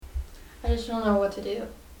I just don't know what to do.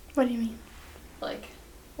 What do you mean? Like,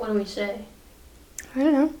 what do we say? I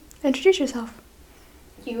don't know. Introduce yourself.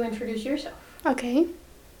 You introduce yourself. Okay.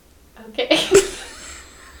 Okay.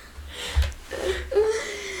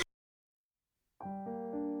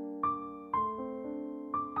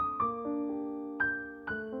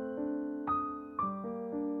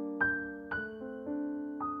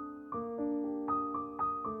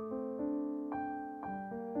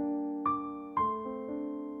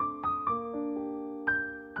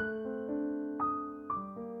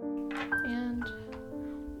 And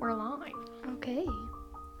we're live. Okay.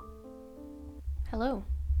 Hello.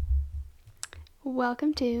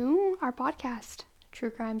 Welcome to our podcast.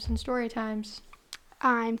 True Crimes and Story Times.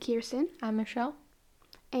 I'm Kirsten, I'm Michelle.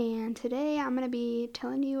 and today I'm going to be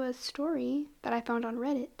telling you a story that I found on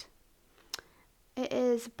Reddit. It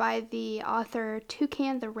is by the author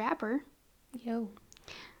twocantherapper. Yo.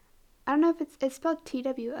 I don't know if it's spelled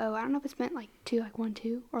T-W-O. I don't know if it's meant like two, like 1,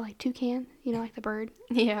 2, or like toucan, you know, like the bird.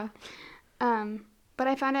 Yeah. But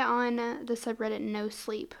I found it on the subreddit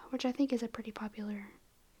nosleep, which I think is a pretty popular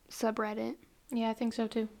subreddit. Yeah, I think so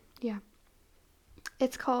too. Yeah.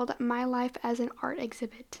 It's called My Life as an Art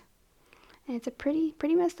Exhibit. And it's a pretty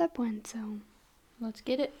messed up one, so. Let's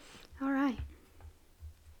get it. All right.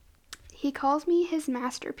 He calls me his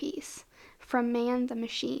masterpiece. From Man the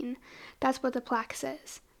Machine. That's what the plaque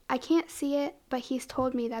says. I can't see it, but he's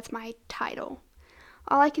told me that's my title.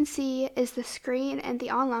 All I can see is the screen and the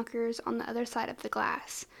onlookers on the other side of the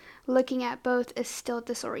glass. Looking at both is still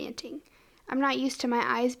disorienting. I'm not used to my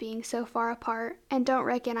eyes being so far apart, and don't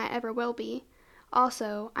reckon I ever will be.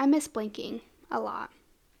 Also, I miss blinking a lot.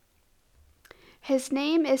 His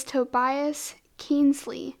name is Tobias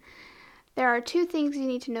Keensley. There are 2 things you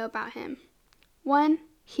need to know about him. 1,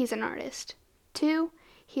 he's an artist. 2,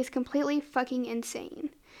 he's completely fucking insane.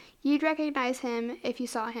 You'd recognize him if you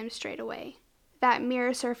saw him straight away. That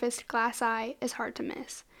mirror-surfaced glass eye is hard to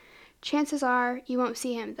miss. Chances are you won't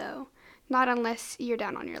see him, though, not unless you're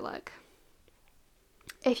down on your luck.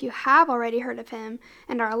 If you have already heard of him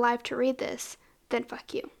and are alive to read this, then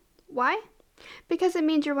fuck you. Why? Because it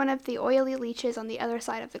means you're one of the oily leeches on the other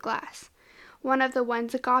side of the glass. One of the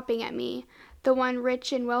ones gawping at me, the one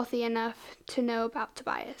rich and wealthy enough to know about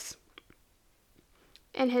Tobias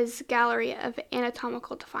and his gallery of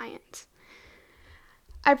anatomical defiance.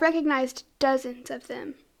 I've recognized dozens of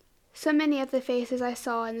them. So many of the faces I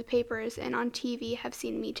saw in the papers and on TV have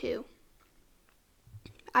seen me too.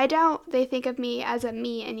 I doubt they think of me as a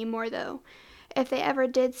me anymore, though. If they ever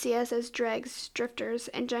did see us as dregs, drifters,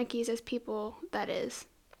 and junkies as people, that is.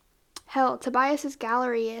 Hell, Tobias's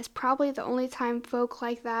gallery is probably the only time folk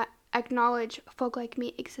like that acknowledge folk like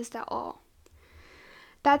me exist at all.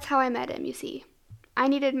 That's how I met him, you see. I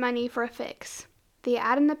needed money for a fix. The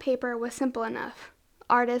ad in the paper was simple enough.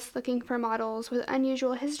 Artists looking for models with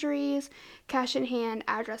unusual histories, cash in hand,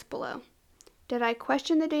 address below. Did I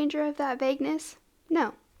question the danger of that vagueness?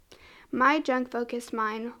 No. My junk-focused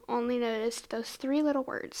mind only noticed those 3 little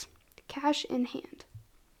words, cash in hand.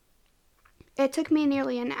 It took me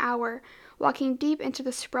nearly an hour, walking deep into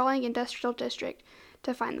the sprawling industrial district,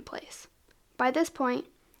 to find the place. By this point,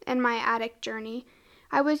 in my attic journey,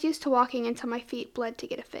 I was used to walking until my feet bled to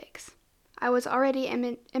get a fix. I was already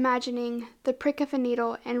imagining the prick of a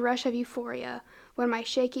needle and rush of euphoria when my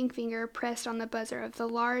shaking finger pressed on the buzzer of the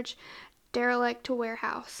large, derelict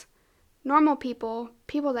warehouse. Normal people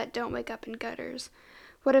that don't wake up in gutters,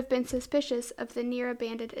 would have been suspicious of the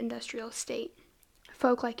near-abandoned industrial estate.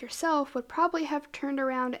 Folk like yourself would probably have turned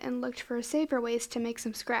around and looked for safer ways to make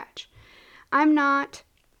some scratch.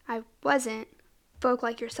 I wasn't, folk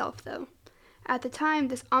like yourself, though. At the time,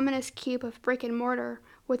 this ominous cube of brick and mortar,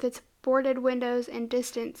 with its boarded windows and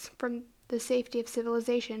distance from the safety of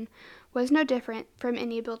civilization, was no different from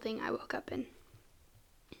any building I woke up in.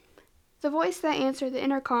 The voice that answered the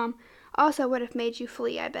intercom also would have made you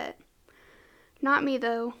flee, I bet. Not me,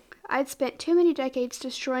 though. I'd spent too many decades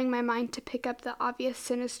destroying my mind to pick up the obvious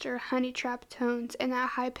sinister honey-trap tones in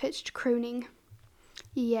that high-pitched crooning.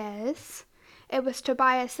 Yes, it was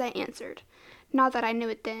Tobias that answered. Not that I knew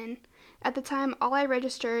it then. At the time, all I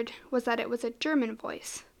registered was that it was a German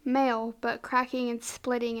voice, male, but cracking and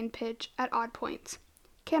splitting in pitch at odd points.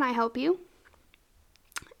 Can I help you?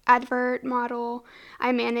 Advert, model,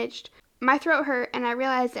 I managed. My throat hurt, and I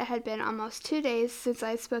realized it had been almost 2 days since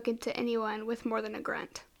I'd spoken to anyone with more than a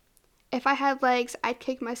grunt. If I had legs, I'd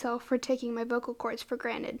kick myself for taking my vocal cords for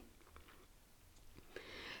granted.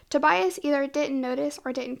 Tobias either didn't notice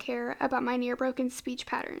or didn't care about my near-broken speech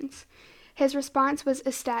patterns. His response was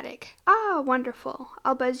ecstatic. Ah, wonderful.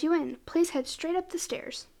 I'll buzz you in. Please head straight up the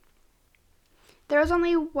stairs. There was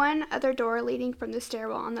only one other door leading from the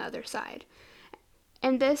stairwell on the other side,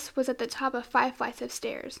 and this was at the top of 5 flights of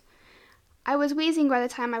stairs. I was wheezing by the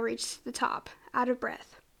time I reached the top, out of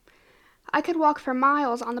breath. I could walk for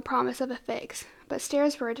miles on the promise of a fix, but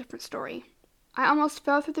stairs were a different story. I almost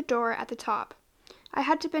fell through the door at the top. I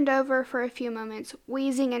had to bend over for a few moments,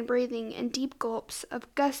 wheezing and breathing in deep gulps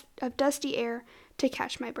of dusty air to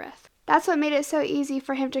catch my breath. That's what made it so easy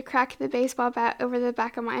for him to crack the baseball bat over the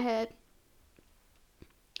back of my head.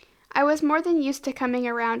 I was more than used to coming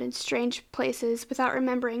around in strange places without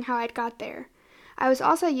remembering how I'd got there. I was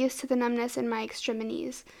also used to the numbness in my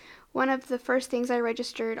extremities, one of the first things I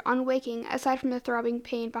registered on waking aside from the throbbing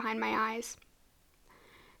pain behind my eyes.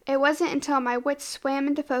 It wasn't until my wits swam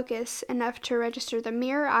into focus enough to register the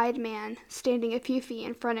mirror-eyed man standing a few feet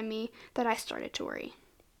in front of me that I started to worry.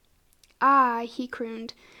 "Ah," he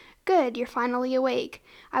crooned. "Good, you're finally awake.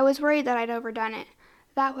 I was worried that I'd overdone it.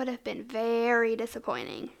 That would have been very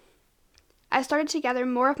disappointing." I started to gather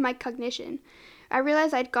more of my cognition. I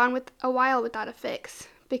realized I'd gone a while without a fix,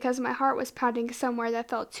 because my heart was pounding somewhere that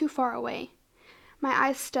felt too far away. My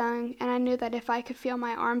eyes stung, and I knew that if I could feel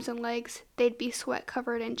my arms and legs, they'd be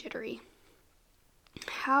sweat-covered and jittery.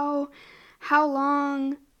 How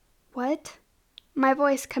long? What? My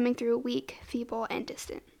voice coming through weak, feeble, and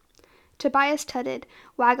distant. Tobias tutted,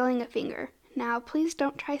 waggling a finger. "Now, please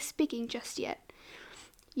don't try speaking just yet.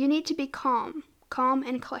 You need to be calm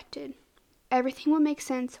and collected. Everything will make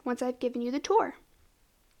sense once I've given you the tour."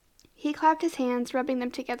 He clapped his hands, rubbing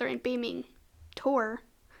them together and beaming. "Tour?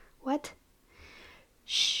 What?"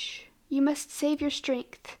 "Shh! You must save your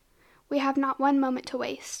strength. We have not one moment to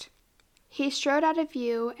waste." He strode out of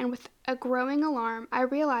view, and with a growing alarm, I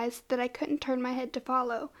realized that I couldn't turn my head to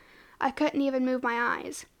follow. I couldn't even move my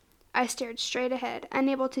eyes. I stared straight ahead,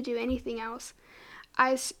 unable to do anything else,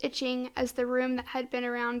 eyes itching as the room that had been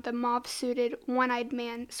around the mauve-suited, one-eyed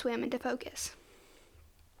man swam into focus.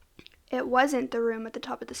 It wasn't the room at the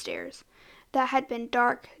top of the stairs. That had been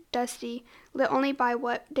dark, dusty, lit only by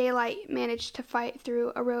what daylight managed to fight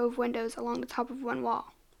through a row of windows along the top of one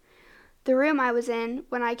wall. The room I was in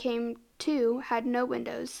when I came to had no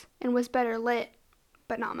windows and was better lit,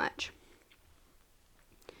 but not much.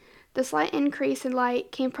 The slight increase in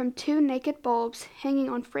light came from 2 naked bulbs hanging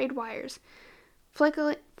on frayed wires,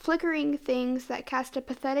 flickering things that cast a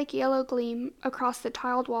pathetic yellow gleam across the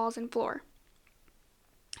tiled walls and floor.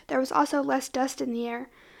 There was also less dust in the air,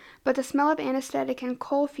 but the smell of anesthetic and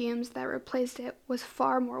coal fumes that replaced it was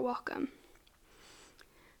far more welcome.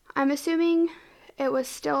 I'm assuming it was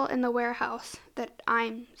still in the warehouse, that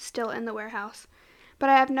I'm still in the warehouse, but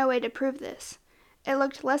I have no way to prove this. It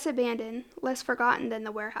looked less abandoned, less forgotten than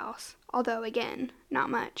the warehouse, although, again, not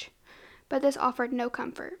much. But this offered no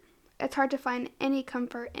comfort. It's hard to find any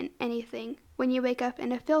comfort in anything when you wake up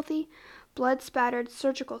in a filthy, blood-spattered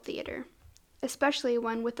surgical theater, especially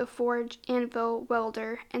one with a forge, anvil,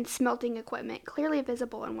 welder, and smelting equipment clearly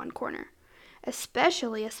visible in one corner.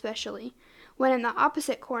 Especially when in the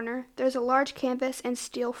opposite corner there's a large canvas and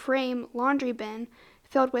steel frame laundry bin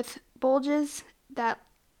filled with bulges that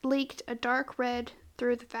leaked a dark red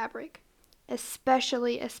through the fabric.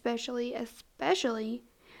 Especially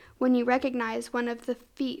when you recognize one of the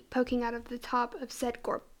feet poking out of the top of said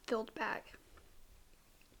gore-filled bag.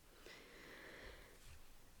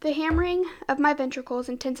 The hammering of my ventricles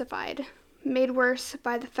intensified, made worse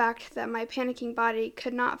by the fact that my panicking body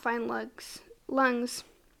could not find lungs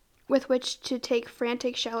with which to take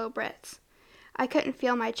frantic, shallow breaths. I couldn't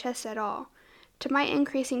feel my chest at all. To my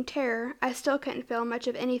increasing terror, I still couldn't feel much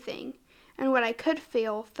of anything, and what I could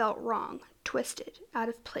feel felt wrong, twisted, out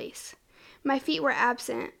of place. My feet were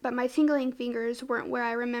absent, but my tingling fingers weren't where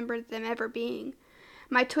I remembered them ever being.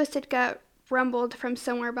 My twisted gut rumbled from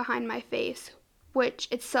somewhere behind my face, which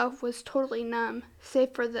itself was totally numb,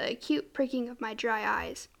 save for the acute pricking of my dry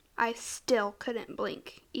eyes. I still couldn't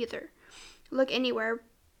blink, either. Look anywhere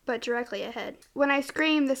but directly ahead. When I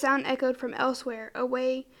screamed, the sound echoed from elsewhere,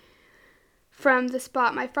 away from the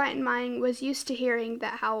spot my frightened mind was used to hearing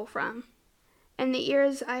that howl from. And the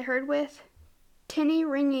ears I heard with, tinny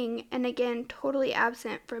ringing and again totally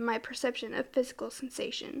absent from my perception of physical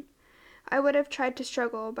sensation. I would have tried to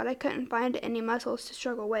struggle, but I couldn't find any muscles to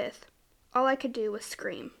struggle with. All I could do was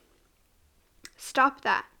scream. "Stop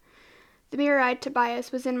that!" The mirror-eyed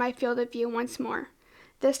Tobias was in my field of view once more.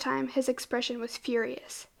 This time his expression was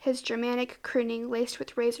furious, his Germanic crooning laced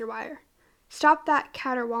with razor wire. "Stop that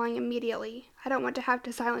caterwauling immediately. I don't want to have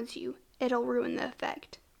to silence you. It'll ruin the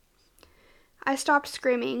effect." I stopped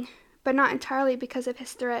screaming, but not entirely because of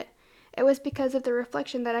his threat. It was because of the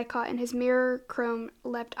reflection that I caught in his mirror-chrome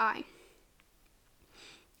left eye.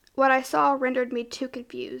 What I saw rendered me too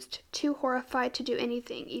confused, too horrified to do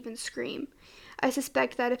anything, even scream. I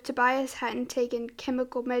suspect that if Tobias hadn't taken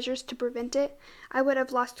chemical measures to prevent it, I would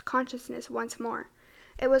have lost consciousness once more.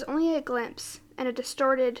 It was only a glimpse, and a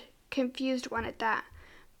distorted, confused one at that,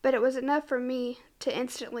 but it was enough for me to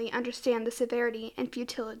instantly understand the severity and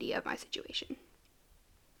futility of my situation.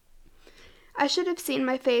 I should have seen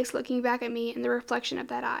my face looking back at me in the reflection of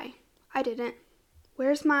that eye. I didn't.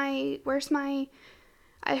 Where's my...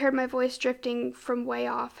 I heard my voice drifting from way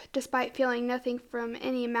off, despite feeling nothing from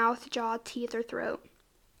any mouth, jaw, teeth, or throat.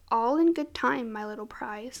 All in good time, my little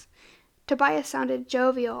prize. Tobias sounded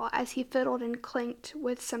jovial as he fiddled and clinked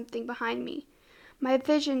with something behind me. My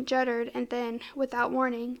vision juddered, and then, without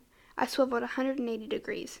warning, I swiveled 180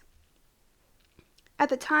 degrees. At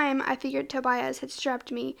the time, I figured Tobias had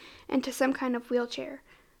strapped me into some kind of wheelchair.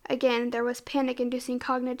 Again, there was panic-inducing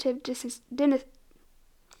cognitive dissonance.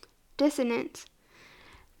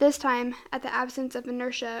 This time, at the absence of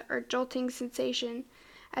inertia or jolting sensation,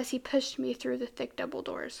 as he pushed me through the thick double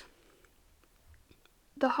doors.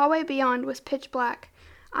 The hallway beyond was pitch black.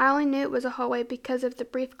 I only knew it was a hallway because of the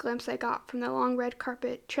brief glimpse I got from the long red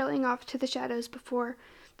carpet trailing off to the shadows before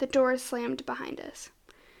the doors slammed behind us.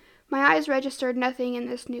 My eyes registered nothing in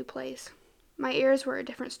this new place. My ears were a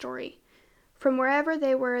different story. From wherever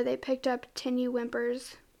they were, they picked up tinny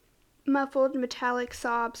whimpers, muffled metallic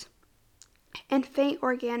sobs, and faint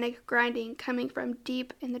organic grinding coming from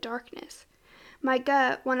deep in the darkness. My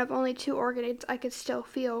gut, one of only 2 organs I could still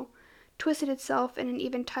feel, twisted itself in an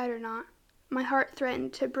even tighter knot. My heart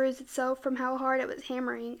threatened to bruise itself from how hard it was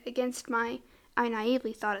hammering against my, I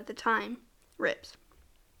naively thought at the time, ribs.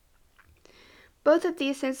 Both of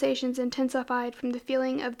these sensations intensified from the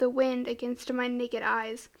feeling of the wind against my naked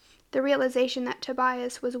eyes, the realization that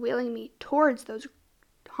Tobias was wheeling me towards those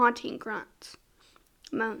haunting grunts,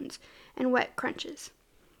 moans, and wet crunches.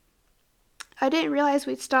 I didn't realize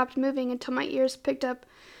we'd stopped moving until my ears picked up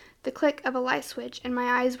the click of a light switch and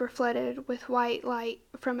my eyes were flooded with white light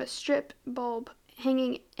from a strip bulb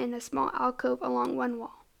hanging in a small alcove along one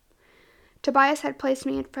wall. Tobias had placed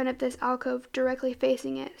me in front of this alcove directly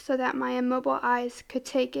facing it so that my immobile eyes could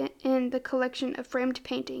take in the collection of framed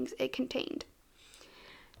paintings it contained.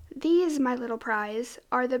 These, my little prize,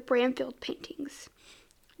 are the Bramfield paintings.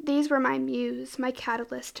 These were my muse, my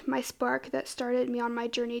catalyst, my spark that started me on my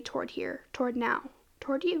journey toward here, toward now,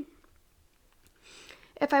 toward you.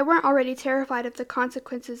 If I weren't already terrified of the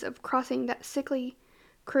consequences of crossing that sickly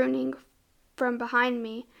crooning from behind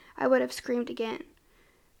me, I would have screamed again.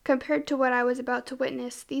 Compared to what I was about to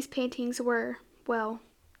witness, these paintings were, well,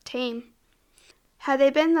 tame. Had they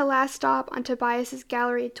been the last stop on Tobias's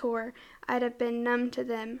gallery tour, I'd have been numb to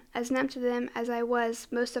them as I was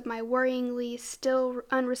most of my worryingly still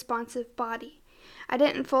unresponsive body. I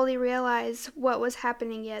didn't fully realize what was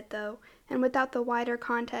happening yet, though, and without the wider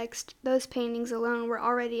context, those paintings alone were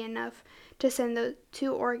already enough to send the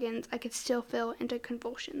 2 organs I could still feel into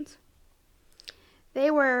convulsions. They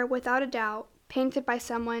were, without a doubt, painted by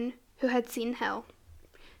someone who had seen hell.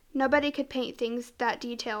 Nobody could paint things that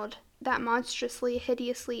detailed, that monstrously,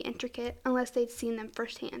 hideously intricate, unless they'd seen them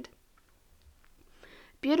firsthand.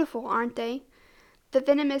 Beautiful, aren't they? The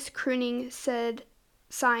venomous crooning said,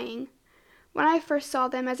 sighing. When I first saw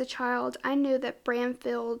them as a child, I knew that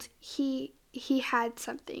Bramfield, he had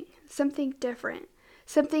something different,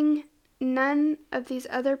 something none of these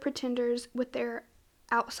other pretenders with their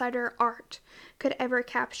outsider art could ever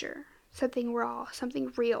capture, something raw,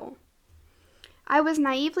 something real. I was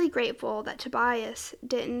naively grateful that Tobias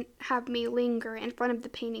didn't have me linger in front of the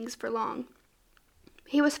paintings for long.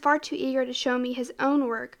 He was far too eager to show me his own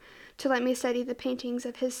work to let me study the paintings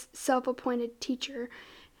of his self-appointed teacher,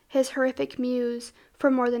 his horrific muse,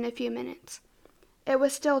 for more than a few minutes. It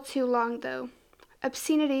was still too long, though.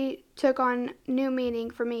 Obscenity took on new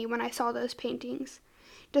meaning for me when I saw those paintings.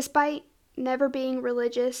 Despite never being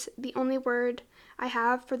religious, the only word I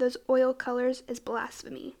have for those oil colors is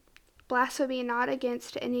blasphemy. Blasphemy not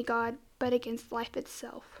against any god, but against life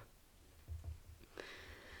itself.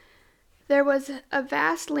 There was a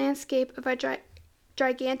vast landscape of a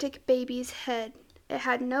gigantic baby's head. It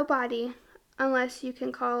had no body, unless you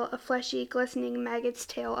can call a fleshy, glistening maggot's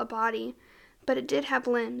tail a body, but it did have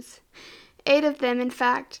limbs. 8 of them, in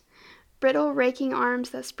fact, brittle, raking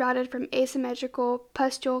arms that sprouted from asymmetrical,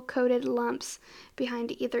 pustule-coated lumps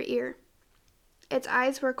behind either ear. Its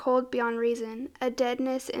eyes were cold beyond reason. A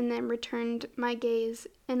deadness in them returned my gaze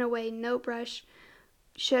in a way no brush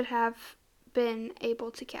should have been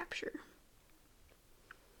able to capture.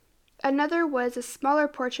 Another was a smaller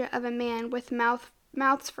portrait of a man with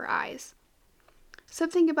mouths for eyes.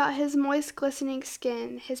 Something about his moist, glistening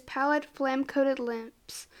skin, his pallid, phlegm-coated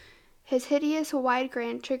lips, his hideous, wide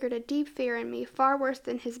grin triggered a deep fear in me, far worse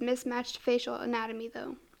than his mismatched facial anatomy,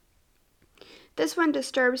 though. This one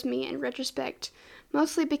disturbs me in retrospect,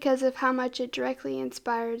 mostly because of how much it directly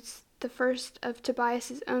inspires the first of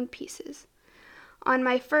Tobias's own pieces. On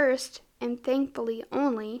my first, and thankfully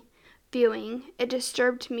only, viewing, it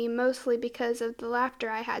disturbed me mostly because of the laughter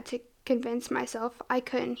I had to convince myself I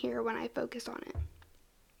couldn't hear when I focused on it.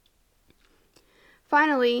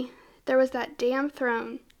 Finally, there was that damn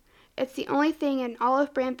throne. It's the only thing in all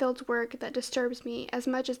of Bramfield's work that disturbs me as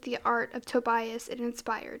much as the art of Tobias it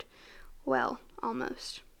inspired. Well,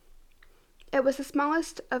 almost. It was the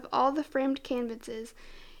smallest of all the framed canvases,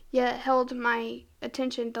 yet held my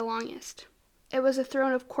attention the longest. It was a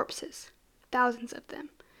throne of corpses, thousands of them,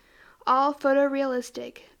 all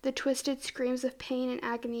photorealistic, the twisted screams of pain and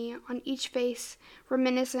agony on each face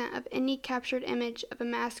reminiscent of any captured image of a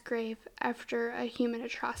mass grave after a human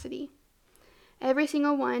atrocity. Every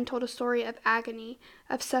single one told a story of agony,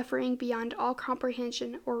 of suffering beyond all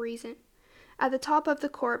comprehension or reason. At the top of the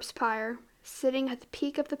corpse pyre, sitting at the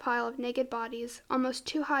peak of the pile of naked bodies, almost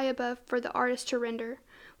too high above for the artist to render,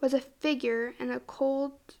 was a figure in a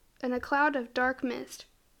cloud of dark mist.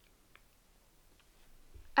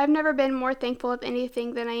 I've never been more thankful of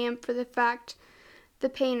anything than I am for the fact the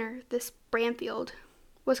painter, this Bramfield,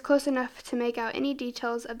 was close enough to make out any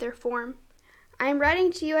details of their form. I am writing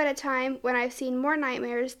to you at a time when I've seen more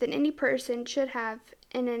nightmares than any person should have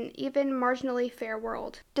in an even marginally fair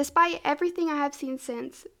world. Despite everything I have seen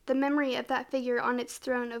since, the memory of that figure on its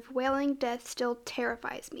throne of wailing death still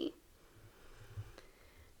terrifies me.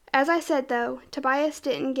 As I said, though, Tobias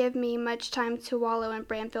didn't give me much time to wallow in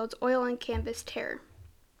Bramfield's oil and canvas terror.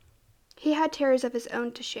 He had terrors of his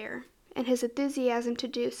own to share, and his enthusiasm to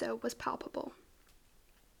do so was palpable.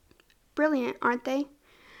 Brilliant, aren't they?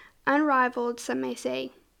 Unrivaled, some may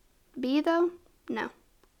say. Be, though? No.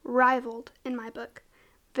 Rivaled, in my book.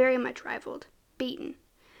 Very much rivaled. Beaten.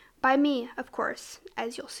 By me, of course,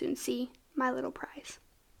 as you'll soon see, my little prize.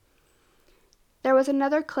 There was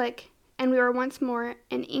another click, and we were once more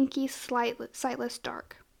in inky, sightless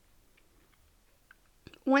dark.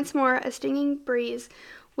 Once more a stinging breeze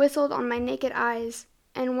whistled on my naked eyes,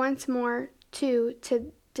 and once more, too,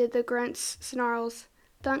 did the grunts, snarls,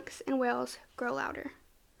 thunks, and wails grow louder.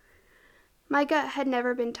 My gut had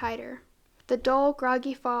never been tighter. The dull,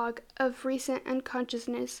 groggy fog of recent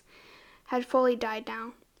unconsciousness had fully died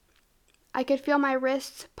now. I could feel my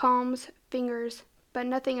wrists, palms, fingers, but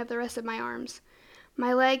nothing of the rest of my arms.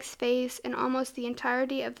 My legs, face, and almost the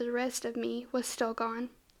entirety of the rest of me was still gone,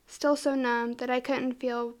 still so numb that I couldn't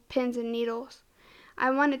feel pins and needles. I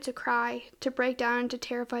wanted to cry, to break down into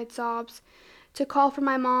terrified sobs, to call for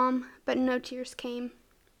my mom, but no tears came.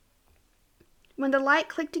 When the light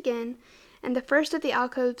clicked again, and the first of the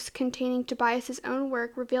alcoves containing Tobias's own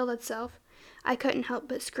work revealed itself, I couldn't help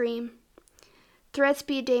but scream. Threats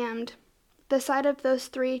be damned. The sight of those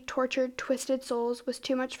three tortured, twisted souls was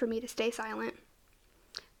too much for me to stay silent.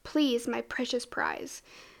 Please, my precious prize,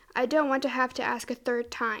 I don't want to have to ask a third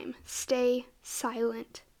time. Stay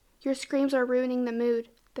silent. Your screams are ruining the mood,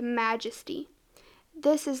 the majesty.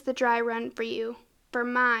 This is the dry run for you,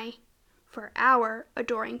 for our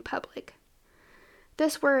adoring public.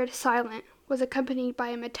 This word, silent, was accompanied by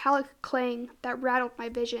a metallic clang that rattled my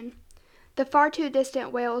vision. The far too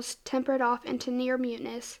distant wails tempered off into near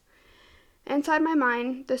muteness. Inside my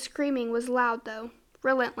mind, the screaming was loud, though,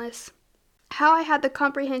 relentless. How I had the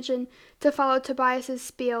comprehension to follow Tobias's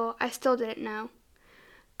spiel, I still didn't know.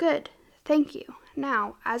 Good, thank you.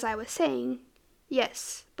 Now, as I was saying,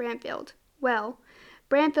 yes, Bramfield. Well,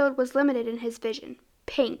 Bramfield was limited in his vision.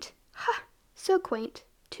 Paint. Ha! So quaint,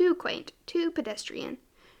 too pedestrian.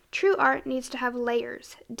 True art needs to have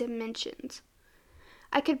layers, dimensions.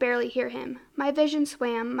 I could barely hear him. My vision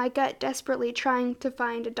swam, my gut desperately trying to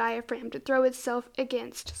find a diaphragm to throw itself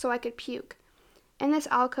against so I could puke. In this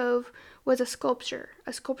alcove was a sculpture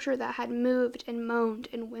that had moved and moaned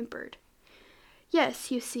and whimpered.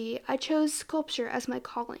 Yes, you see, I chose sculpture as my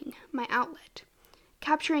calling, my outlet.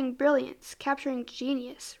 Capturing brilliance, capturing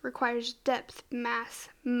genius, requires depth, mass,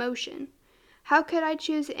 motion. How could I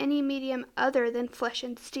choose any medium other than flesh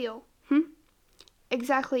and steel?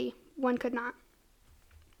 Exactly, one could not.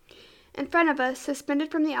 In front of us,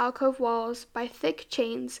 suspended from the alcove walls by thick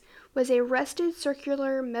chains, was a rusted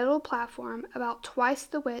circular metal platform about twice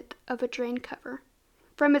the width of a drain cover.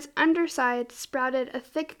 From its underside sprouted a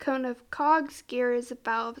thick cone of cogs, gears,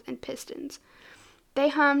 valves, and pistons. They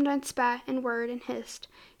hummed and spat and whirred and hissed,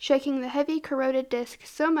 shaking the heavy corroded disc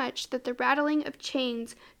so much that the rattling of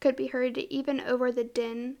chains could be heard even over the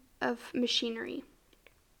din of machinery.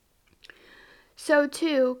 So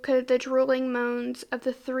too could the drooling moans of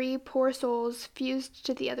the 3 poor souls fused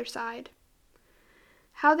to the other side.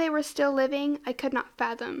 How they were still living, I could not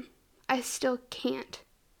fathom. I still can't.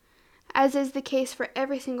 As is the case for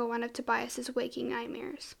every single one of Tobias's waking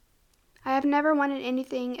nightmares. I have never wanted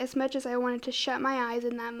anything as much as I wanted to shut my eyes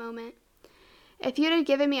in that moment. If you'd have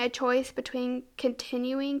given me a choice between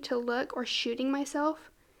continuing to look or shooting myself,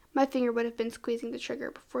 my finger would have been squeezing the trigger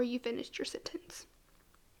before you finished your sentence.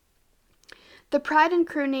 The pride and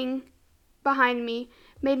crooning behind me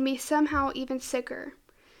made me somehow even sicker.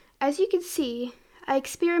 As you can see, I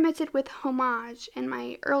experimented with homage in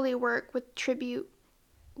my early work with tribute,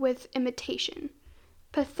 with imitation.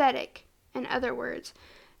 Pathetic, in other words.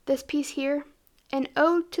 This piece here, an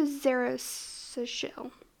ode to Zarathustra,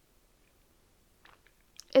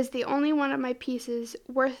 is the only one of my pieces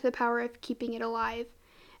worth the power of keeping it alive,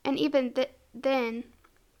 and even then,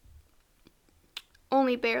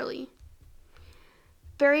 only barely.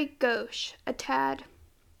 Very gauche, a tad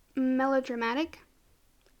melodramatic.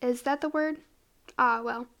 Is that the word? Ah,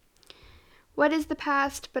 well. What is the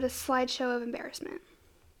past but a slideshow of embarrassment?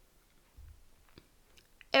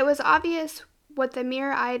 It was obvious what the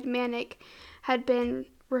mere-eyed manic had been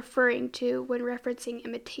referring to when referencing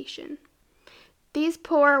imitation. These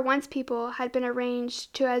poor once people had been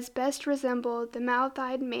arranged to as best resemble the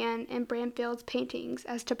mouth-eyed man in Bramfield's paintings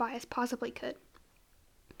as Tobias possibly could.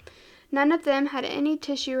 None of them had any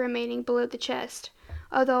tissue remaining below the chest,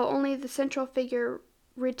 although only the central figure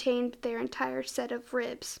retained their entire set of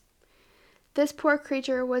ribs. This poor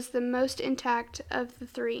creature was the most intact of the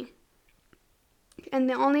 3, and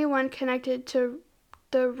the only one connected to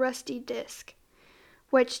the rusty disc,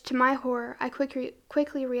 which, to my horror, I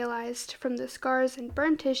quickly realized from the scars and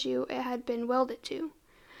burned tissue it had been welded to.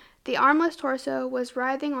 The armless torso was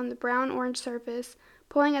writhing on the brown-orange surface,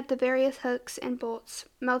 pulling at the various hooks and bolts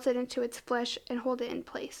melted into its flesh and hold it in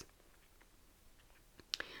place.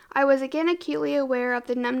 I was again acutely aware of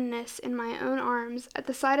the numbness in my own arms at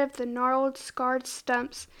the sight of the gnarled, scarred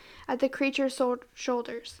stumps at the creature's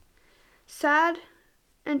shoulders. Sad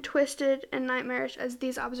and twisted and nightmarish as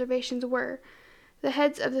these observations were, the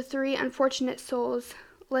heads of the 3 unfortunate souls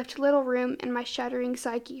left little room in my shattering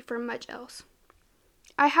psyche for much else.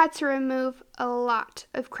 I had to remove a lot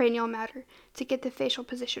of cranial matter to get the facial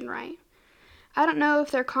position right. I don't know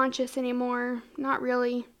if they're conscious anymore, not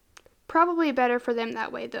really. Probably better for them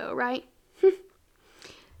that way though, right?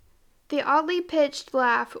 The oddly pitched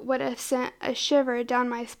laugh would have sent a shiver down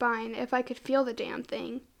my spine if I could feel the damn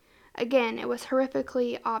thing. Again, it was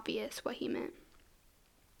horrifically obvious what he meant.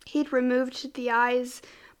 He'd removed the eyes,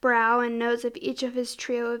 brow, and nose of each of his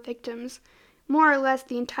trio of victims. More or less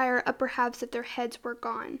the entire upper halves of their heads were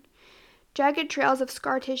gone. Jagged trails of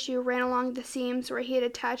scar tissue ran along the seams where he had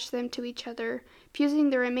attached them to each other, fusing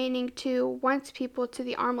the remaining 2 once people to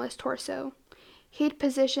the armless torso. He'd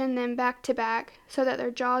positioned them back to back so that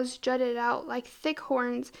their jaws jutted out like thick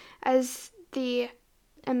horns as the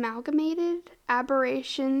amalgamated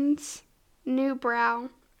aberration's new brow.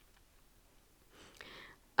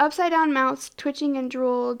 Upside-down mouths twitching and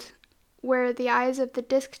drooled where the eyes of the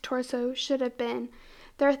disc torso should have been,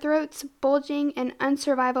 their throats bulging in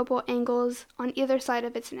unsurvivable angles on either side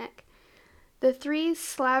of its neck. The 3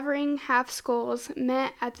 slavering half-skulls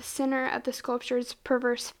met at the center of the sculpture's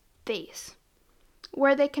perverse face.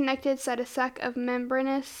 Where they connected sat a sack of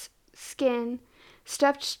membranous skin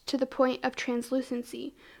stuffed to the point of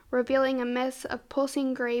translucency, revealing a mess of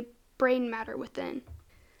pulsing gray brain matter within.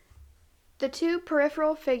 The 2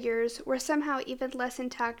 peripheral figures were somehow even less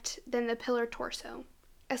intact than the pillar torso.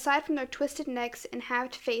 Aside from their twisted necks and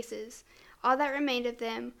halved faces, all that remained of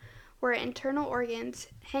them were internal organs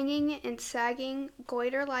hanging in sagging,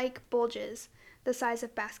 goiter-like bulges the size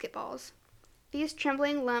of basketballs. These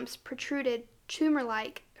trembling lumps protruded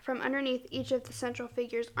tumor-like from underneath each of the central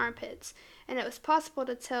figure's armpits, and it was possible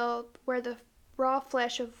to tell where the raw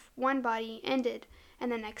flesh of one body ended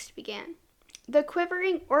and the next began. The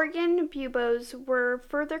quivering organ buboes were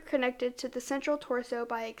further connected to the central torso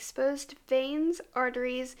by exposed veins,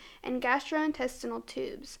 arteries, and gastrointestinal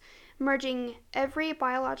tubes, merging every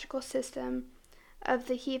biological system of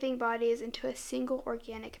the heaving bodies into a single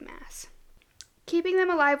organic mass. Keeping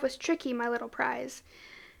them alive was tricky, my little prize.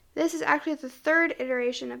 This is actually the 3rd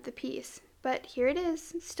iteration of the piece, but here it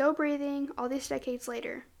is, still breathing all these decades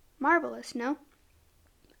later. Marvelous, no?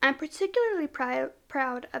 I'm particularly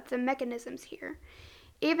proud of the mechanisms here,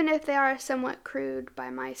 even if they are somewhat crude by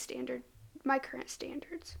my current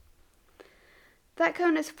standards. That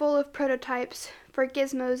cone is full of prototypes for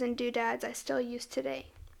gizmos and doodads I still use today.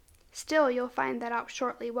 Still, you'll find that out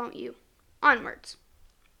shortly, won't you? Onwards.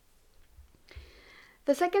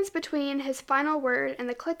 The seconds between his final word and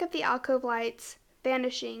the click of the alcove lights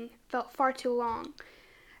vanishing felt far too long.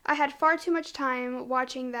 I had far too much time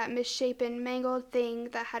watching that misshapen, mangled thing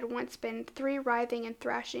that had once been 3 writhing and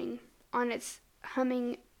thrashing on its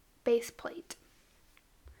humming base plate.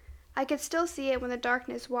 I could still see it when the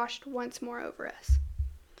darkness washed once more over us.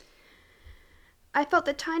 I felt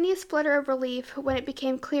the tiniest flutter of relief when it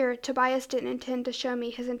became clear Tobias didn't intend to show me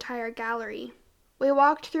his entire gallery. We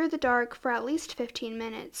walked through the dark for at least 15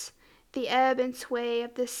 minutes, the ebb and sway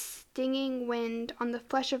of the stinging wind on the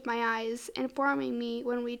flesh of my eyes informing me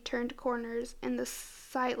when we turned corners in the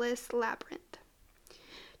sightless labyrinth.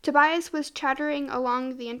 Tobias was chattering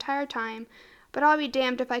along the entire time, but I'll be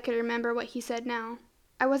damned if I could remember what he said now.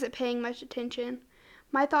 I wasn't paying much attention.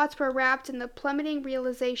 My thoughts were wrapped in the plummeting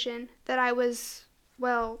realization that I was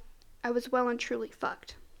well and truly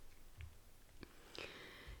fucked.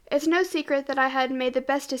 It's no secret that I had made the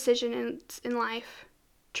best decisions in life.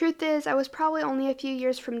 Truth is, I was probably only a few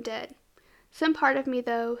years from dead. Some part of me,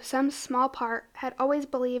 though, some small part, had always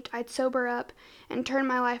believed I'd sober up and turn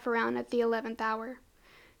my life around at the 11th hour.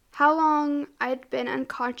 How long I'd been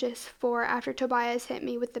unconscious for after Tobias hit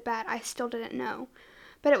me with the bat I still didn't know,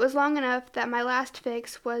 but it was long enough that my last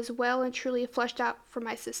fix was well and truly flushed out from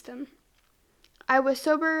my system. I was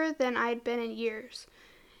soberer than I'd been in years.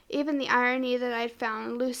 Even the irony that I'd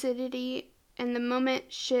found lucidity in the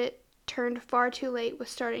moment shit turned far too late was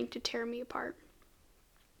starting to tear me apart.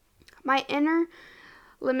 My inner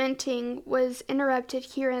lamenting was interrupted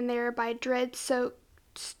here and there by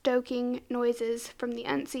dread-stoking noises from the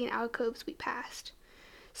unseen alcoves we passed.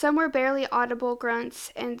 Some were barely audible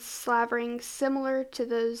grunts and slaverings similar to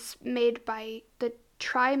those made by the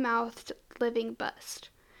tri-mouthed living bust.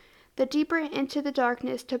 The deeper into the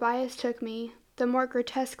darkness Tobias took me, the more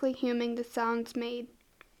grotesquely human the sounds made.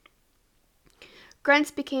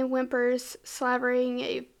 Grunts became whimpers, slavering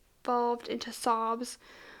evolved into sobs.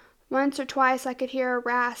 Once or twice I could hear a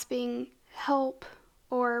rasping, "Help,"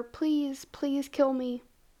 or "Please, please kill me."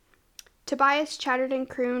 Tobias chattered and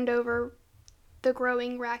crooned over the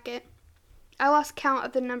growing racket. I lost count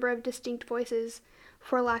of the number of distinct voices,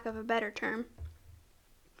 for lack of a better term.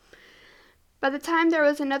 By the time there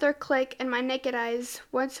was another click and my naked eyes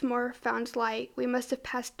once more found light, we must have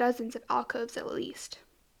passed dozens of alcoves at least.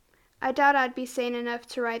 I doubt I'd be sane enough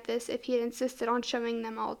to write this if he had insisted on showing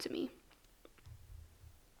them all to me.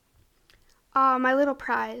 Ah, my little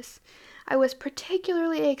prize. I was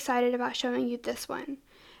particularly excited about showing you this one.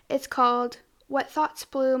 It's called What Thoughts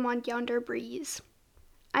Bloom on Yonder Breeze.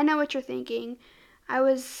 I know what you're thinking. I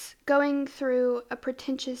was going through a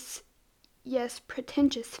pretentious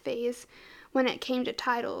phase when it came to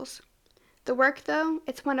titles. The work, though,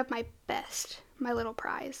 it's one of my best, my little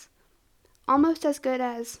prize. Almost as good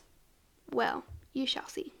as, well, you shall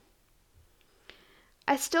see.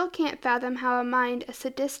 I still can't fathom how a mind as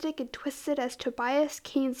sadistic and twisted as Tobias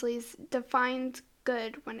Kingsley's defines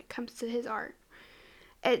good when it comes to his art.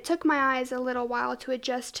 It took my eyes a little while to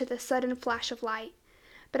adjust to the sudden flash of light,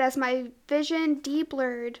 but as my vision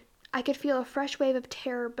de-blurred, I could feel a fresh wave of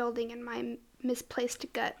terror building in my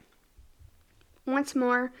misplaced gut. Once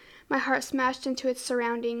more, my heart smashed into its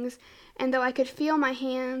surroundings, and though I could feel my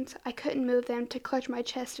hands, I couldn't move them to clutch my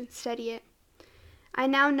chest and steady it. I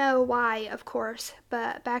now know why, of course,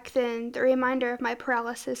 but back then, the reminder of my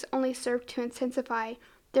paralysis only served to intensify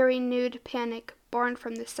the renewed panic born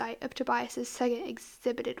from the sight of Tobias's second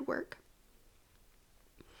exhibited work.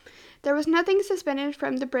 There was nothing suspended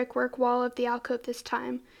from the brickwork wall of the alcove this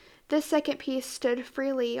time. This second piece stood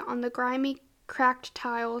freely on the grimy, cracked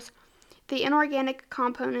tiles. The inorganic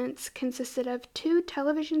components consisted of 2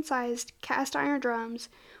 television-sized cast-iron drums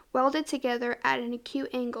welded together at an acute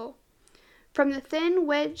angle. From the thin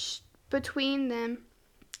wedge between them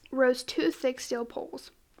rose 2 thick steel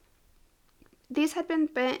poles. These had been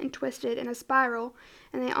bent and twisted in a spiral,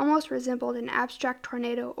 and they almost resembled an abstract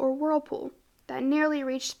tornado or whirlpool that nearly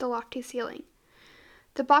reached the lofty ceiling.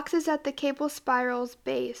 The boxes at the cable spiral's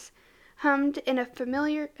base hummed in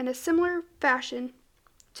a similar fashion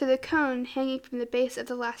to the cone hanging from the base of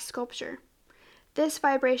the last sculpture. This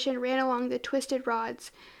vibration ran along the twisted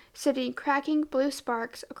rods, sending cracking blue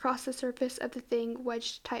sparks across the surface of the thing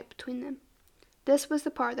wedged tight between them. This was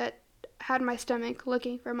the part that had my stomach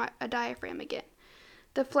looking for a diaphragm again,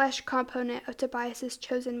 the flesh component of Tobias's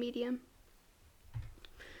chosen medium.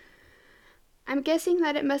 I'm guessing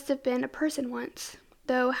that it must have been a person once,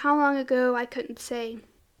 though how long ago I couldn't say.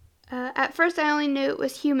 At first I only knew it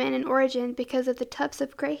was human in origin because of the tufts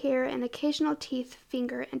of gray hair and occasional teeth,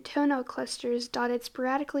 finger, and toenail clusters dotted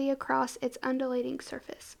sporadically across its undulating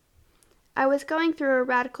surface. I was going through a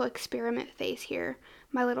radical experiment phase here,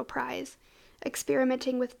 my little prize.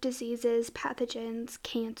 experimenting with diseases, pathogens,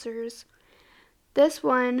 cancers. This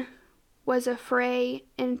one was a fray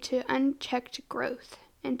into unchecked growth,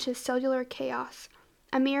 into cellular chaos,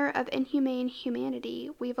 a mirror of inhumane humanity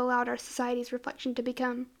we've allowed our society's reflection to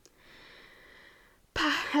become.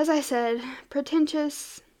 As I said,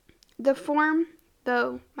 pretentious. The form,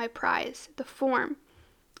 though, my prize, the form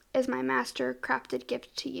is my master-crafted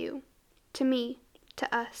gift to you, to me,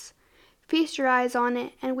 to us. Feast your eyes on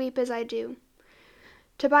it and weep as I do.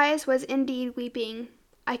 Tobias was indeed weeping.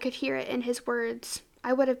 I could hear it in his words.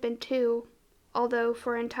 I would have been too, although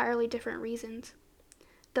for entirely different reasons.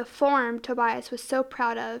 The form Tobias was so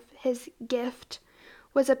proud of, his gift,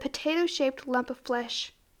 was a potato-shaped lump of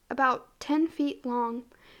flesh, about 10 feet long.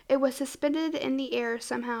 It was suspended in the air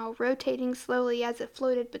somehow, rotating slowly as it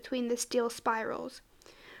floated between the steel spirals,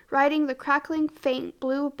 riding the crackling, faint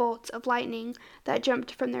blue bolts of lightning that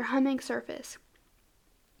jumped from their humming surface.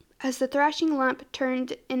 As the thrashing lump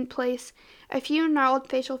turned in place, a few gnarled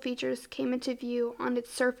facial features came into view on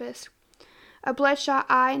its surface. A bloodshot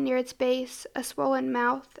eye near its base, a swollen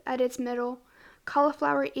mouth at its middle,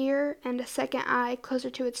 cauliflower ear, and a second eye closer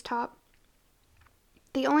to its top.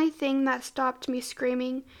 The only thing that stopped me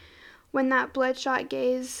screaming when that bloodshot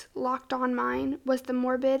gaze locked on mine was the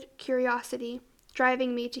morbid curiosity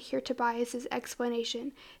driving me to hear Tobias's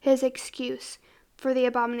explanation, his excuse for the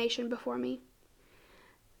abomination before me.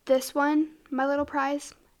 This one, my little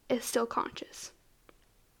prize, is still conscious.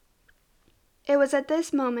 It was at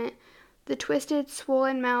this moment the twisted,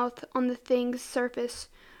 swollen mouth on the thing's surface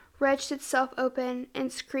wrenched itself open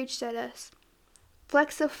and screeched at us.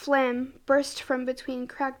 Flecks of phlegm burst from between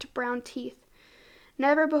cracked brown teeth.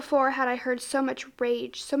 Never before had I heard so much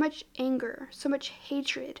rage, so much anger, so much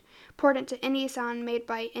hatred poured into any sound made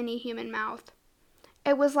by any human mouth.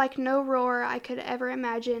 It was like no roar I could ever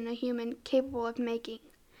imagine a human capable of making.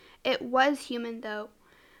 It was human, though.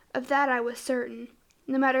 Of that I was certain,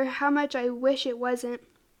 no matter how much I wish it wasn't.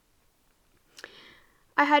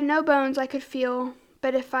 I had no bones I could feel,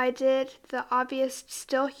 but if I did, the obvious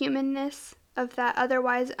still humanness of that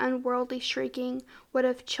otherwise unworldly shrieking would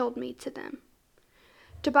have chilled me to them.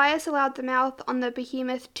 Tobias allowed the mouth on the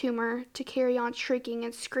behemoth tumor to carry on shrieking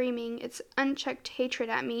and screaming its unchecked hatred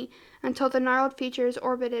at me until the gnarled features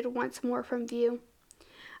orbited once more from view.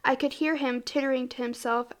 I could hear him tittering to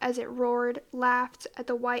himself as it roared, laughed at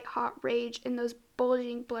the white-hot rage in those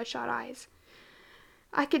bulging, bloodshot eyes.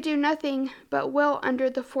 I could do nothing but wilt under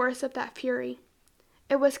the force of that fury.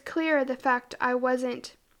 It was clear the fact I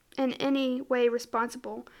wasn't in any way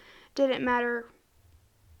responsible didn't matter.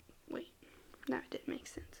 That didn't make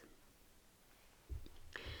sense.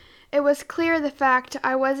 It was clear the fact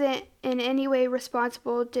I wasn't in any way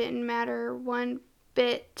responsible didn't matter one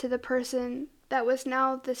bit to the person that was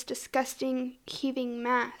now this disgusting, heaving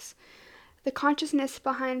mass. The consciousness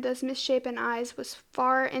behind those misshapen eyes was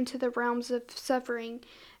far into the realms of suffering.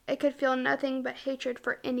 It could feel nothing but hatred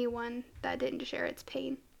for anyone that didn't share its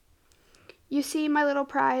pain. You see, my little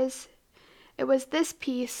prize, it was this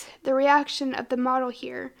piece, the reaction of the model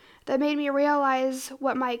here, that made me realize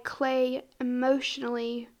what my clay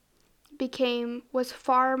emotionally became was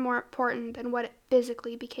far more important than what it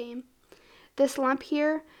physically became. This lump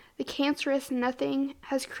here, the cancerous nothing,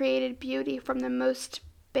 has created beauty from the most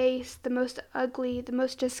base, the most ugly, the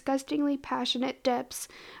most disgustingly passionate depths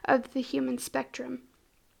of the human spectrum.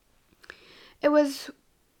 It was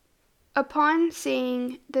upon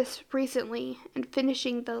seeing this recently and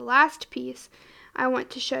finishing the last piece I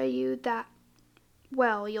want to show you that,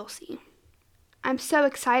 well, you'll see. I'm so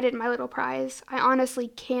excited, my little prize. I honestly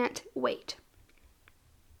can't wait.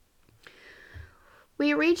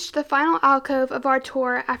 We reached the final alcove of our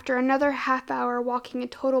tour after another half hour walking in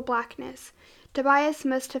total blackness. Tobias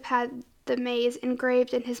must have had the maze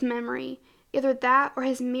engraved in his memory. Either that or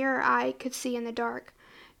his mirror eye could see in the dark,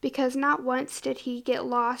 because not once did he get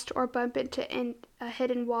lost or bump into a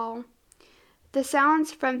hidden wall. The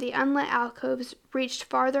sounds from the unlit alcoves reached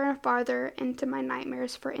farther and farther into my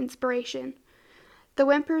nightmares for inspiration. The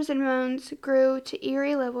whimpers and moans grew to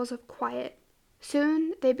eerie levels of quiet.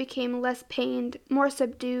 Soon they became less pained, more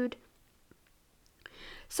subdued.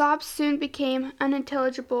 Sobs soon became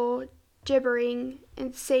unintelligible gibbering,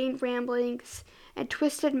 insane ramblings, and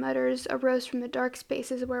twisted mutters arose from the dark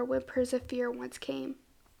spaces where whimpers of fear once came.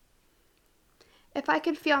 If I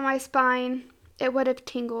could feel my spine, it would have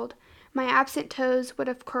tingled. My absent toes would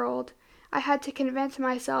have curled. I had to convince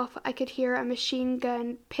myself I could hear a machine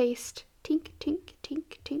gun paste, tink, tink,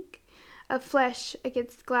 tink, tink, of flesh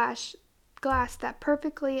against glass that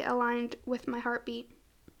perfectly aligned with my heartbeat.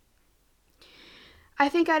 I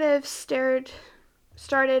think I'd have started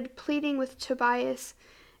pleading with Tobias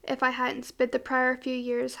if I hadn't spent the prior few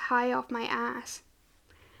years high off my ass.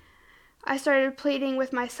 I started pleading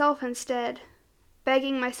with myself instead,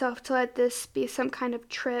 begging myself to let this be some kind of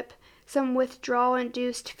trip, some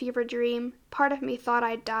withdrawal-induced fever dream. Part of me thought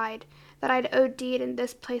I'd died, that I'd OD'd and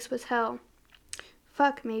this place was hell.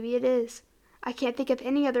 Fuck, maybe it is. I can't think of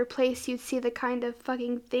any other place you'd see the kind of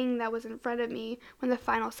fucking thing that was in front of me when the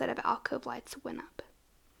final set of alcove lights went up.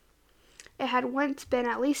 It had once been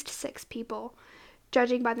at least 6 people,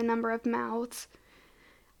 judging by the number of mouths.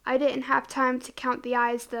 I didn't have time to count the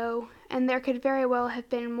eyes, though, and there could very well have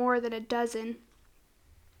been more than a dozen.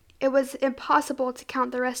 It was impossible to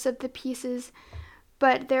count the rest of the pieces,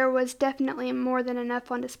 but there was definitely more than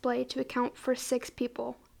enough on display to account for 6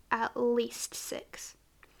 people, at least 6.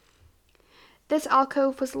 This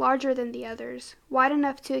alcove was larger than the others, wide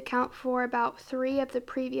enough to account for about 3 of the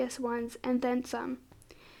previous ones and then some.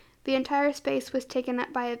 The entire space was taken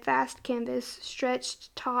up by a vast canvas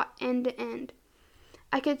stretched taut end to end.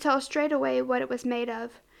 I could tell straight away what it was made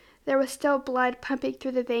of. There was still blood pumping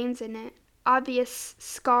through the veins in it, obvious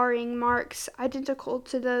scarring marks identical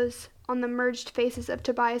to those on the merged faces of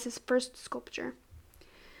Tobias's first sculpture.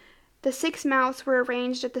 The 6 mouths were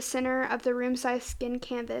arranged at the center of the room-sized skin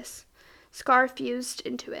canvas, scar fused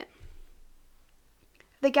into it.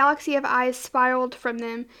 The galaxy of eyes spiraled from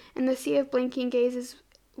them, and the sea of blinking gazes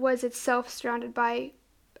was itself surrounded by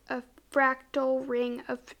a fractal ring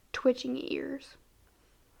of twitching ears.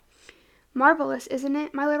 Marvelous, isn't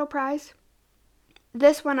it, my little prize?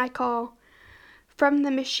 This one I call From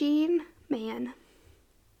the Machine Man.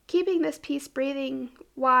 Keeping this piece breathing,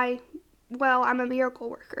 why, well, I'm a miracle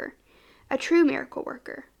worker. A true miracle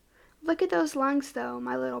worker. Look at those lungs, though,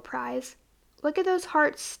 my little prize. Look at those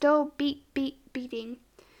hearts still beating.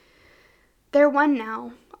 They're one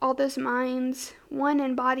now, all those minds, one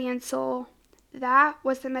in body and soul. That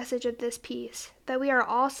was the message of this piece, that we are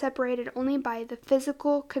all separated only by the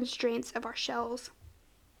physical constraints of our shells.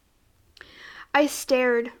 I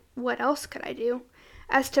stared, what else could I do,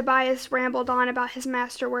 as Tobias rambled on about his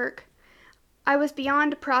masterwork. I was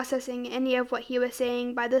beyond processing any of what he was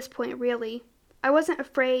saying by this point, really. I wasn't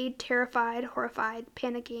afraid, terrified, horrified,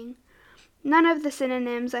 panicking. None of the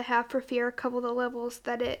synonyms I have for fear couple the levels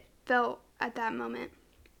that it felt at that moment.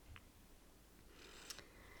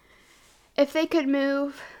 If they could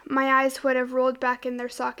move, my eyes would have rolled back in their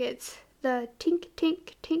sockets. The tink,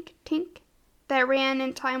 tink, tink, tink that ran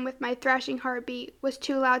in time with my thrashing heartbeat was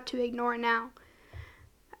too loud to ignore now,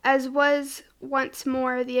 as was once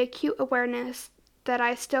more the acute awareness that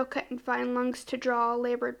I still couldn't find lungs to draw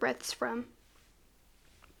labored breaths from.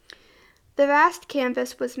 The vast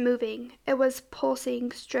canvas was moving. It was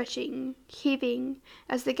pulsing, stretching, heaving,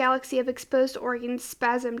 as the galaxy of exposed organs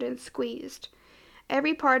spasmed and squeezed.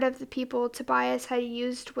 Every part of the people Tobias had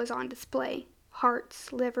used was on display.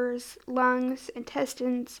 Hearts, livers, lungs,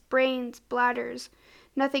 intestines, brains, bladders.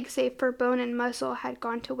 Nothing save for bone and muscle had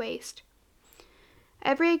gone to waste.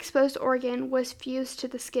 Every exposed organ was fused to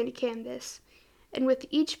the skin canvas, and with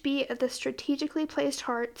each beat of the strategically placed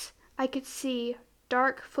hearts, I could see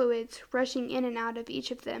dark fluids rushing in and out of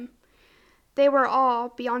each of them. They were all,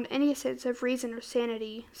 beyond any sense of reason or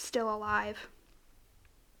sanity, still alive.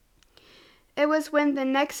 It was when the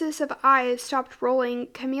nexus of eyes stopped rolling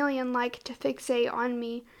chameleon-like to fixate on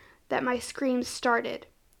me that my screams started.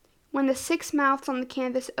 When the 6 mouths on the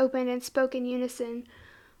canvas opened and spoke in unison,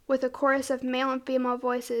 with a chorus of male and female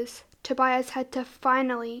voices, Tobias had to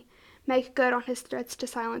finally make good on his threats to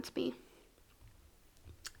silence me.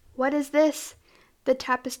 "What is this?" the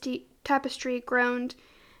tapestry groaned,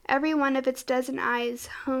 every one of its dozen eyes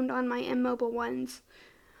honed on my immobile ones.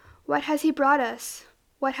 "What has he brought us?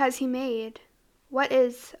 What has he made? What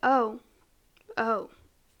is... oh.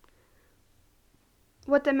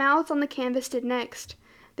 What the mouths on the canvas did next,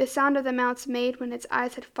 the sound of the mouths made when its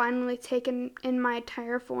eyes had finally taken in my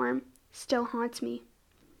entire form, still haunts me.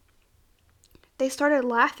 They started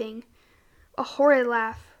laughing. A horrid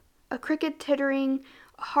laugh. A cricket tittering,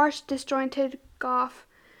 a harsh, disjointed guffaw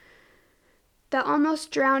that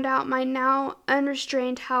almost drowned out my now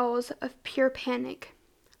unrestrained howls of pure panic.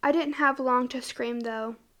 I didn't have long to scream,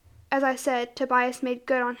 though. As I said, Tobias made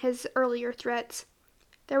good on his earlier threats.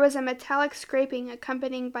 There was a metallic scraping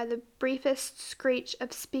accompanied by the briefest screech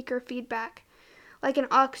of speaker feedback, like an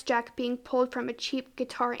aux jack being pulled from a cheap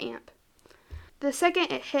guitar amp. The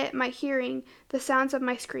second it hit my hearing, the sounds of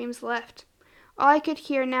my screams left. All I could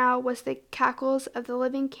hear now was the cackles of the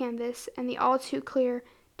living canvas and the all-too-clear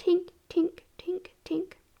tink, tink, tink,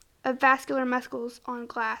 tink of vascular muscles on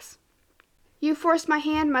glass. "You forced my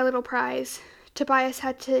hand, my little prize," Tobias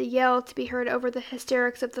had to yell to be heard over the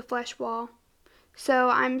hysterics of the flesh wall. So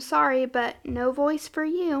I'm sorry, but no voice for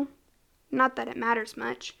you. Not that it matters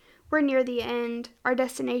much. We're near the end, our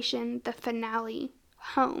destination, the finale,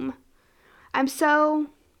 home. I'm so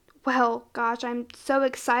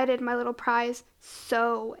excited, my little prize.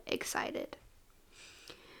 So excited.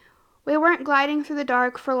 We weren't gliding through the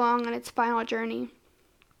dark for long on its final journey.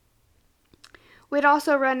 We'd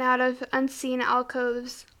also run out of unseen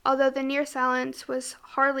alcoves, although the near silence was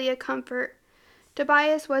hardly a comfort.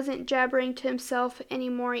 Tobias wasn't jabbering to himself any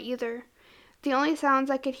more either. The only sounds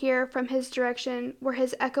I could hear from his direction were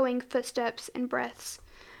his echoing footsteps and breaths.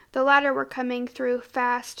 The latter were coming through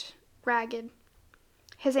fast, ragged.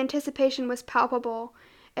 His anticipation was palpable.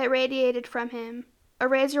 It radiated from him, a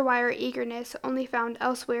razor-wire eagerness only found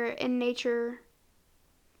elsewhere in nature.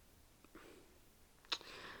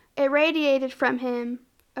 It radiated from him,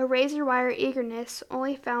 a razor-wire eagerness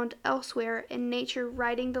only found elsewhere in nature,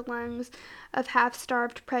 riding the lungs of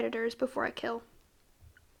half-starved predators before a kill.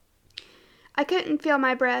 I couldn't feel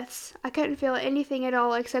my breaths. I couldn't feel anything at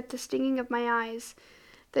all except the stinging of my eyes,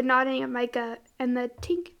 the nodding of my gut, and the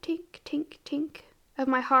tink, tink, tink, tink of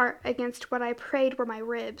my heart against what I prayed were my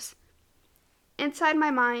ribs. Inside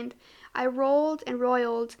my mind, I rolled and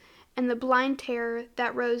roiled in the blind terror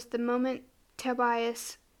that rose the moment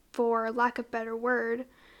Tobias, for lack of a better word,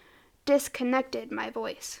 disconnected my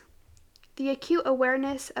voice. The acute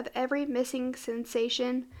awareness of every missing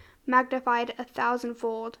sensation magnified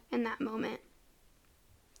 1,000-fold in that moment.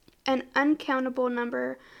 An uncountable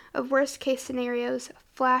number of worst-case scenarios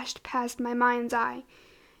flashed past my mind's eye,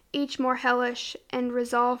 each more hellish and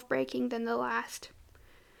resolve-breaking than the last.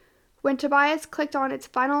 When Tobias clicked on its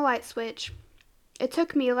final light switch, it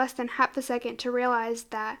took me less than half a second to realize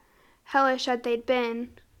that, hellish as they'd been,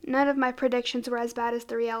 none of my predictions were as bad as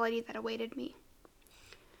the reality that awaited me.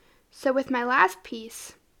 So with my last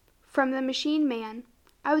piece, from the machine man,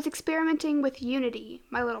 I was experimenting with unity,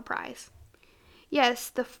 my little prize. Yes,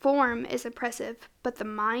 the form is impressive, but the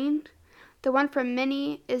mind, the one from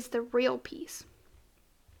many, is the real piece.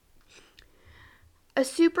 A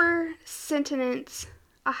super sentience,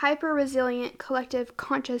 a hyper-resilient collective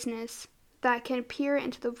consciousness that can peer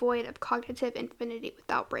into the void of cognitive infinity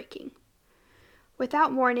without breaking.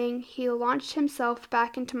 Without warning, he launched himself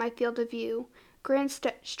back into my field of view, grin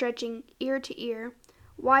stretching ear to ear,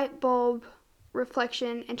 white bulb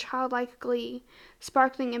reflection and childlike glee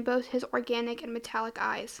sparkling in both his organic and metallic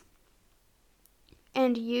eyes.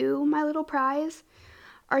 And you, my little prize,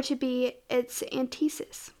 are to be its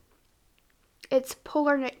antithesis, its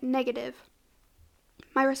polar negative,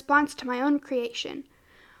 my response to my own creation.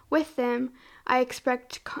 With them, I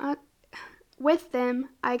expressed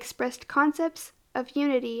concepts of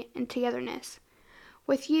unity and togetherness.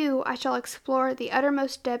 With you, I shall explore the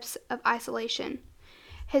uttermost depths of isolation.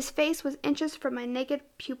 His face was inches from my naked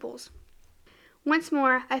pupils. Once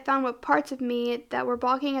more, I found what parts of me that were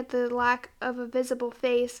balking at the lack of a visible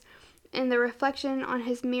face in the reflection on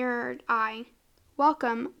his mirrored eye.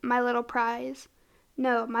 Welcome, my little prize.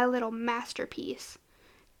 No, my little masterpiece.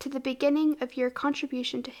 To the beginning of your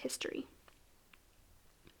contribution to history.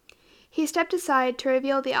 He stepped aside to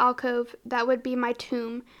reveal the alcove that would be my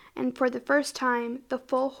tomb, and for the first time, the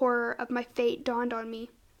full horror of my fate dawned on me.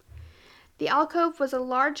 The alcove was a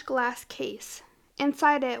large glass case.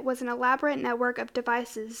 Inside it was an elaborate network of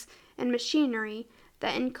devices and machinery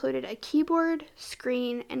that included a keyboard,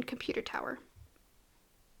 screen, and computer tower.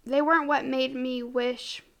 They weren't what made me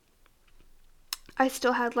wish I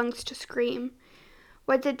still had lungs to scream.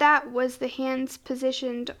 What did that was the hands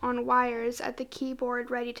positioned on wires at the keyboard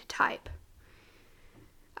ready to type.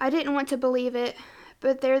 I didn't want to believe it,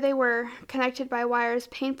 but there they were, connected by wires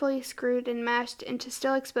painfully screwed and mashed into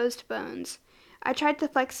still exposed bones. I tried to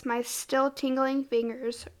flex my still tingling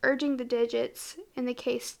fingers, urging the digits in the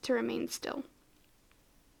case to remain still.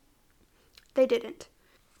 They didn't.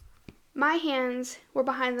 My hands were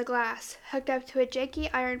behind the glass, hooked up to a janky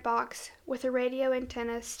iron box with a radio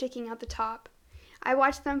antenna sticking out the top. I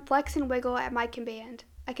watched them flex and wiggle at my command.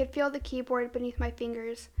 I could feel the keyboard beneath my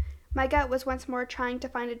fingers. My gut was once more trying to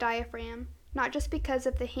find a diaphragm, not just because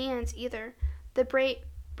of the hands either. The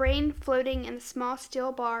brain floating in the small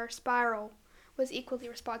steel bar spiral was equally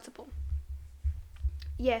responsible.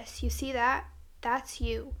 Yes, you see that? That's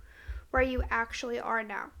you, where you actually are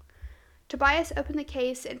now. Tobias opened the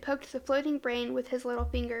case and poked the floating brain with his little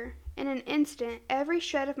finger. In an instant, every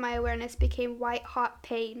shred of my awareness became white-hot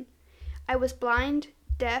pain. I was blind,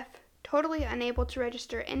 deaf, totally unable to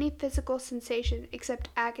register any physical sensation except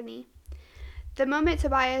agony. The moment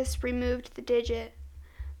Tobias removed the digit,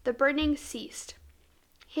 the burning ceased.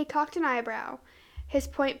 He cocked an eyebrow. His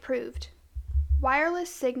point proved. Wireless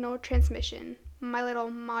signal transmission. my little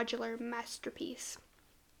modular masterpiece.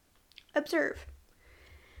 Observe.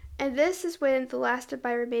 And this is when the last of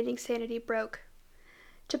my remaining sanity broke.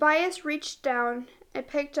 Tobias reached down and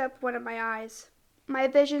picked up one of my eyes. My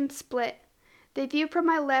vision split, the view from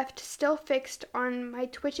my left still fixed on my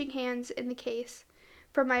twitching hands in the case.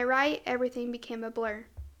 From my right, everything became a blur.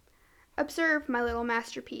 Observe, my little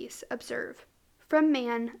masterpiece, observe. From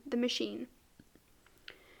man, the machine.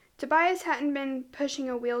 Tobias hadn't been pushing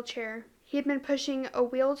a wheelchair. He had been pushing a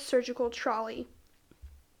wheeled surgical trolley,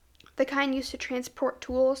 the kind used to transport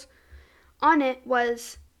tools. On it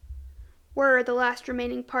were the last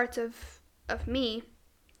remaining parts of me.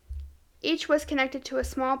 Each was connected to a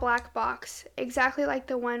small black box, exactly like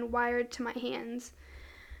the one wired to my hands.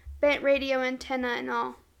 Bent radio antenna and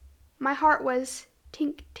all. My heart was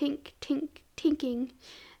tink, tink, tink, tinking,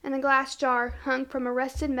 and the glass jar hung from a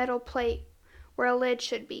rusted metal plate where a lid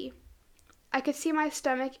should be. I could see my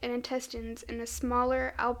stomach and intestines in a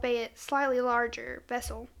smaller, albeit slightly larger,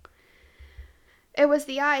 vessel. It was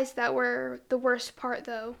the eyes that were the worst part,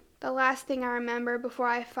 though. The last thing I remember before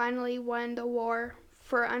I finally won the war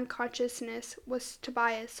for unconsciousness was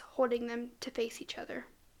Tobias holding them to face each other.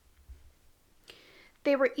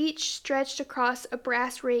 They were each stretched across a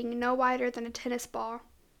brass ring no wider than a tennis ball.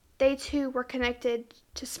 They, too, were connected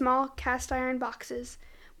to small cast-iron boxes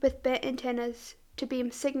with bent antennas to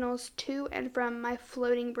beam signals to and from my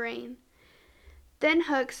floating brain. Thin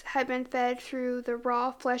hooks had been fed through the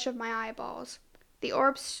raw flesh of my eyeballs. The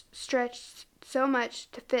orbs stretched so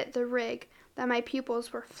much to fit the rig that my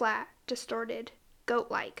pupils were flat, distorted,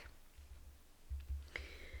 goat-like.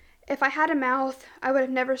 If I had a mouth, I would have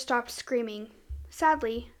never stopped screaming.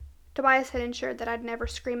 Sadly, Tobias had ensured that I'd never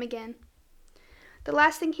scream again. The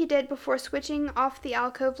last thing he did before switching off the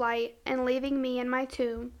alcove light and leaving me in my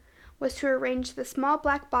tomb was to arrange the small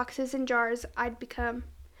black boxes and jars I'd become.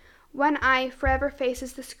 One eye forever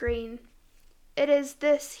faces the screen. It is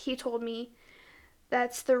this, he told me,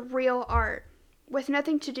 that's the real art, with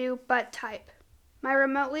nothing to do but type. My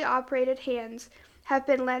remotely operated hands have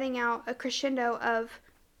been letting out a crescendo of,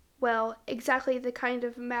 well, exactly the kind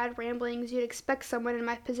of mad ramblings you'd expect someone in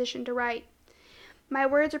my position to write. My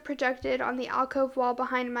words are projected on the alcove wall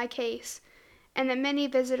behind my case, and the many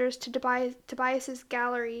visitors to Tobias's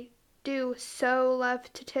gallery do so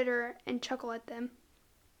love to titter and chuckle at them.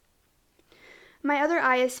 My other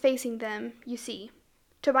eye is facing them, you see.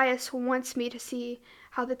 Tobias wants me to see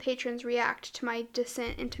how the patrons react to my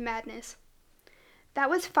descent into madness. That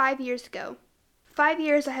was 5 years ago. 5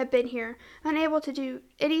 years I have been here, unable to do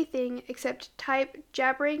anything except type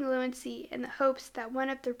jabbering lunacy in the hopes that one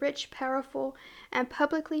of the rich, powerful, and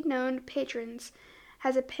publicly known patrons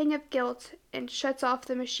has a pang of guilt and shuts off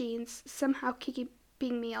the machines, somehow keeping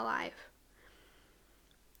me alive.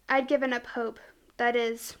 I'd given up hope, that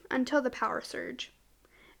is, until the power surge.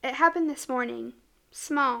 It happened this morning.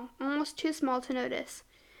 Small, almost too small to notice,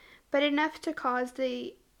 but enough to cause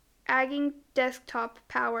the agging desktop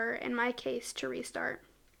power in my case to restart.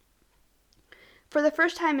 For the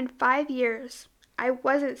first time in 5 years, I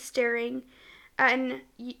wasn't staring at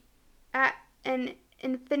an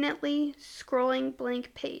infinitely scrolling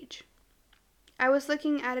blank page. I was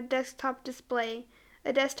looking at a desktop display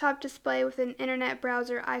with an internet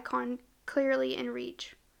browser icon clearly in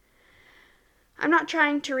reach. I'm not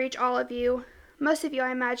trying to reach all of you. Most of you,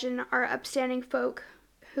 I imagine, are upstanding folk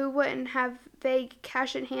who wouldn't have vague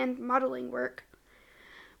cash-in-hand modeling work.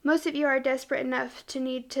 Most of you are desperate enough to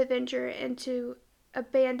need to venture into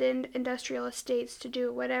abandoned industrial estates to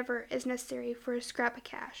do whatever is necessary for a scrap of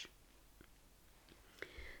cash.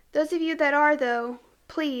 Those of you that are, though,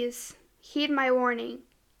 please heed my warning.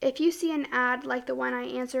 If you see an ad like the one I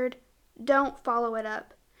answered, don't follow it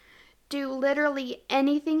up. Do literally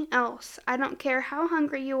anything else. I don't care how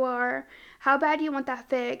hungry you are, how bad you want that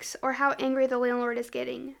fix, or how angry the landlord is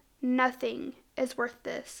getting. Nothing is worth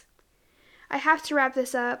this. I have to wrap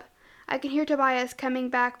this up. I can hear Tobias coming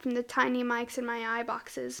back from the tiny mics in my eye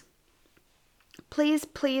boxes. Please,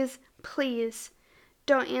 please, please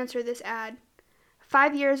don't answer this ad.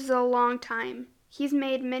 5 years is a long time. He's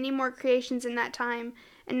made many more creations in that time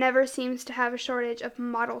and never seems to have a shortage of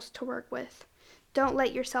models to work with. Don't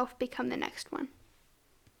let yourself become the next one.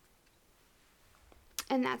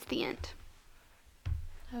 And that's the end.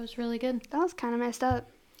 That was really good. That was kind of messed up.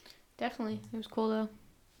 Definitely. It was cool, though.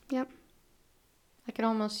 Yep. I could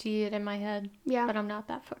almost see it in my head. Yeah. But I'm not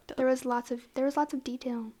that fucked up. There was lots of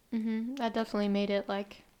detail. Mm-hmm. That definitely made it,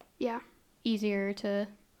 easier to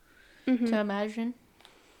imagine.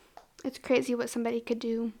 It's crazy what somebody could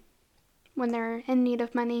do when they're in need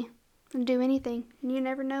of money. And do anything. You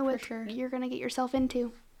never know what you're going to get yourself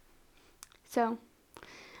into. So,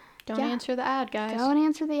 Don't answer the ad, guys. Don't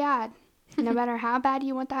answer the ad. No matter how bad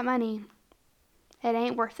you want that money, it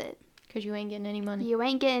ain't worth it. Because you ain't getting any money. You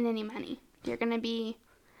ain't getting any money. You're going to be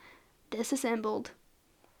disassembled.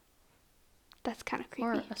 That's kind of creepy.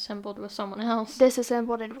 Or assembled with someone else.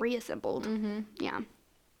 Disassembled and reassembled. Mm-hmm. Yeah.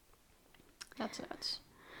 That's nuts.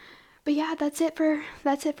 But yeah, that's it for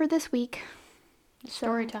this week.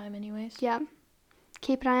 Story time, anyways. Yep.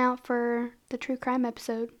 Keep an eye out for the true crime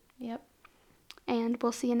episode. Yep. And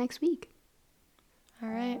we'll see you next week. All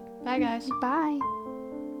right. Bye, guys. Bye.